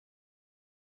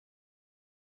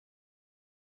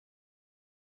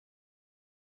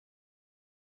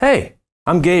Hey,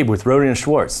 I'm Gabe with Rohde and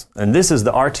Schwarz, and this is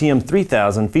the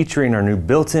RTM3000 featuring our new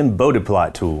built-in Bode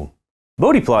plot tool.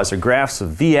 Bode plots are graphs of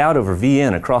V out over V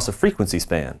in across a frequency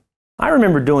span. I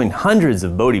remember doing hundreds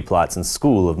of Bode plots in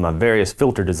school of my various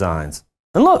filter designs.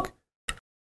 And look,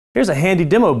 here's a handy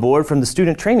demo board from the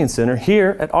Student Training Center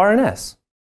here at R&S.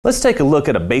 Let's take a look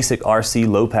at a basic RC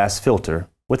low-pass filter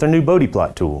with our new Bode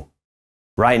plot tool.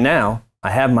 Right now, I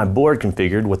have my board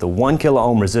configured with a 1 kilo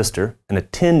ohm resistor and a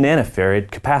 10 nanofarad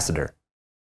capacitor.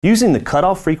 Using the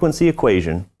cutoff frequency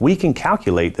equation, we can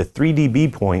calculate the 3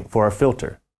 dB point for our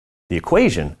filter. The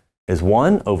equation is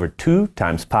 1 over 2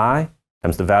 times pi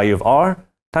times the value of R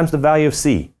times the value of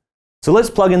C. So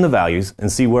let's plug in the values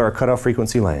and see where our cutoff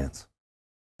frequency lands.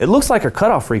 It looks like our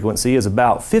cutoff frequency is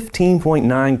about 15.9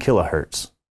 kilohertz.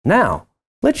 Now,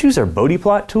 let's use our Bode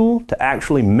plot tool to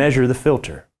actually measure the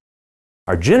filter.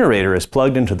 Our generator is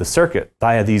plugged into the circuit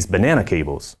via these banana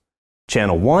cables.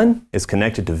 Channel 1 is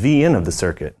connected to V in of the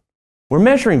circuit. We're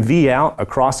measuring V out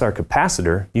across our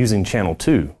capacitor using channel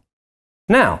 2.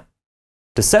 Now,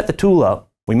 to set the tool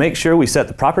up, we make sure we set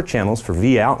the proper channels for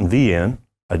V out and V in,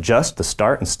 adjust the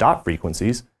start and stop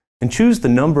frequencies, and choose the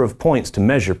number of points to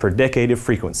measure per decade of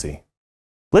frequency.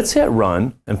 Let's hit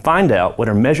run and find out what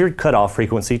our measured cutoff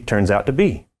frequency turns out to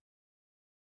be.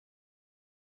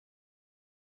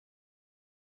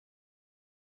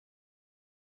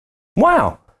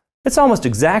 Wow! It's almost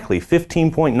exactly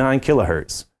 15.9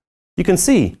 kilohertz. You can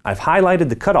see I've highlighted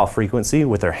the cutoff frequency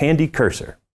with our handy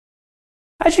cursor.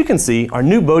 As you can see, our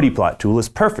new Bode plot tool is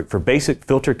perfect for basic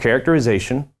filter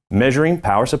characterization, measuring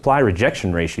power supply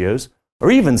rejection ratios, or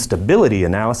even stability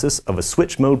analysis of a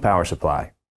switch mode power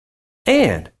supply.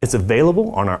 And it's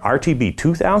available on our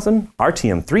RTB2000,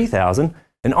 RTM3000,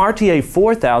 and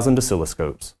RTA4000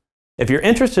 oscilloscopes. If you're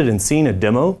interested in seeing a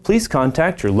demo, please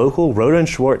contact your local Rohde &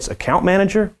 Schwarz account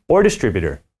manager or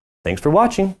distributor. Thanks for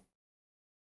watching.